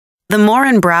The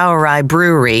Mohrenbrauerei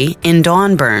Brewery in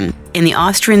Dornbirn, in the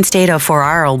Austrian state of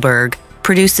Vorarlberg,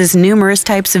 produces numerous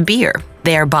types of beer.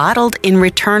 They are bottled in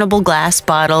returnable glass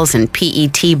bottles and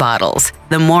PET bottles.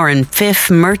 The Mohrenpfiff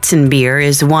Märzenbier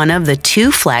is one of the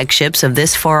two flagships of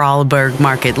this Vorarlberg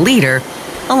market leader,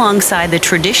 alongside the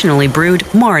traditionally brewed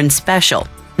Mohren Special.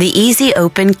 The easy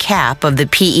open cap of the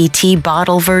PET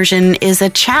bottle version is a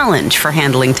challenge for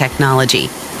handling technology,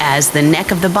 as the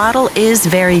neck of the bottle is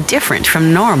very different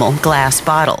from normal glass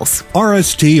bottles.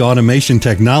 RST Automation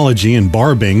Technology in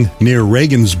Barbing, near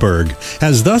Regensburg,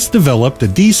 has thus developed a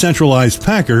decentralized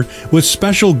packer with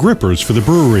special grippers for the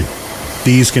brewery.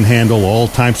 These can handle all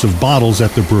types of bottles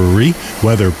at the brewery,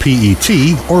 whether PET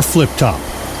or flip-top.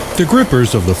 The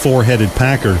grippers of the four-headed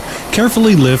packer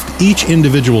carefully lift each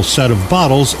individual set of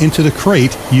bottles into the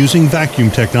crate using vacuum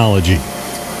technology.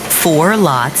 4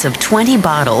 lots of 20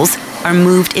 bottles are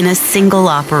moved in a single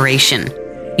operation,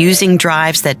 using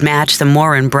drives that match the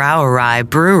Mohrenbrauerei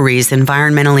Brewery's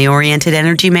environmentally oriented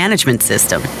energy management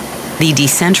system. The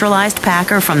decentralized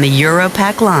packer from the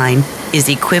Europac line is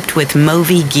equipped with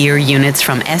MOVIGEAR units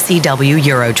from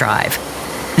SEW-EURODRIVE.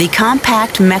 The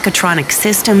compact mechatronic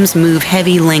systems move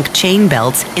heavy link chain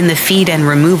belts in the feed and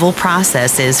removal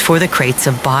processes for the crates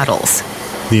of bottles.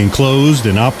 The enclosed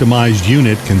and optimized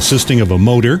unit, consisting of a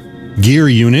motor, gear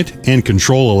unit, and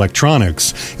control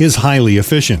electronics, is highly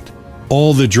efficient.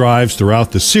 All the drives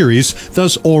throughout the series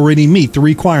thus already meet the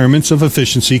requirements of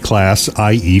efficiency class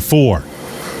IE4.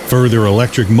 Further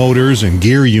electric motors and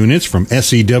gear units from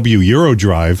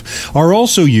SEW-EURODRIVE are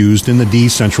also used in the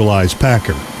decentralized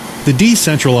packer. The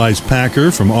decentralized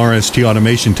packer from RST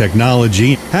Automation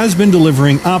Technology has been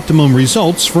delivering optimum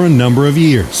results for a number of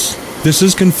years. This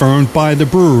is confirmed by the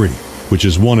brewery, which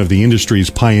is one of the industry's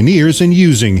pioneers in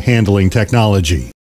using handling technology.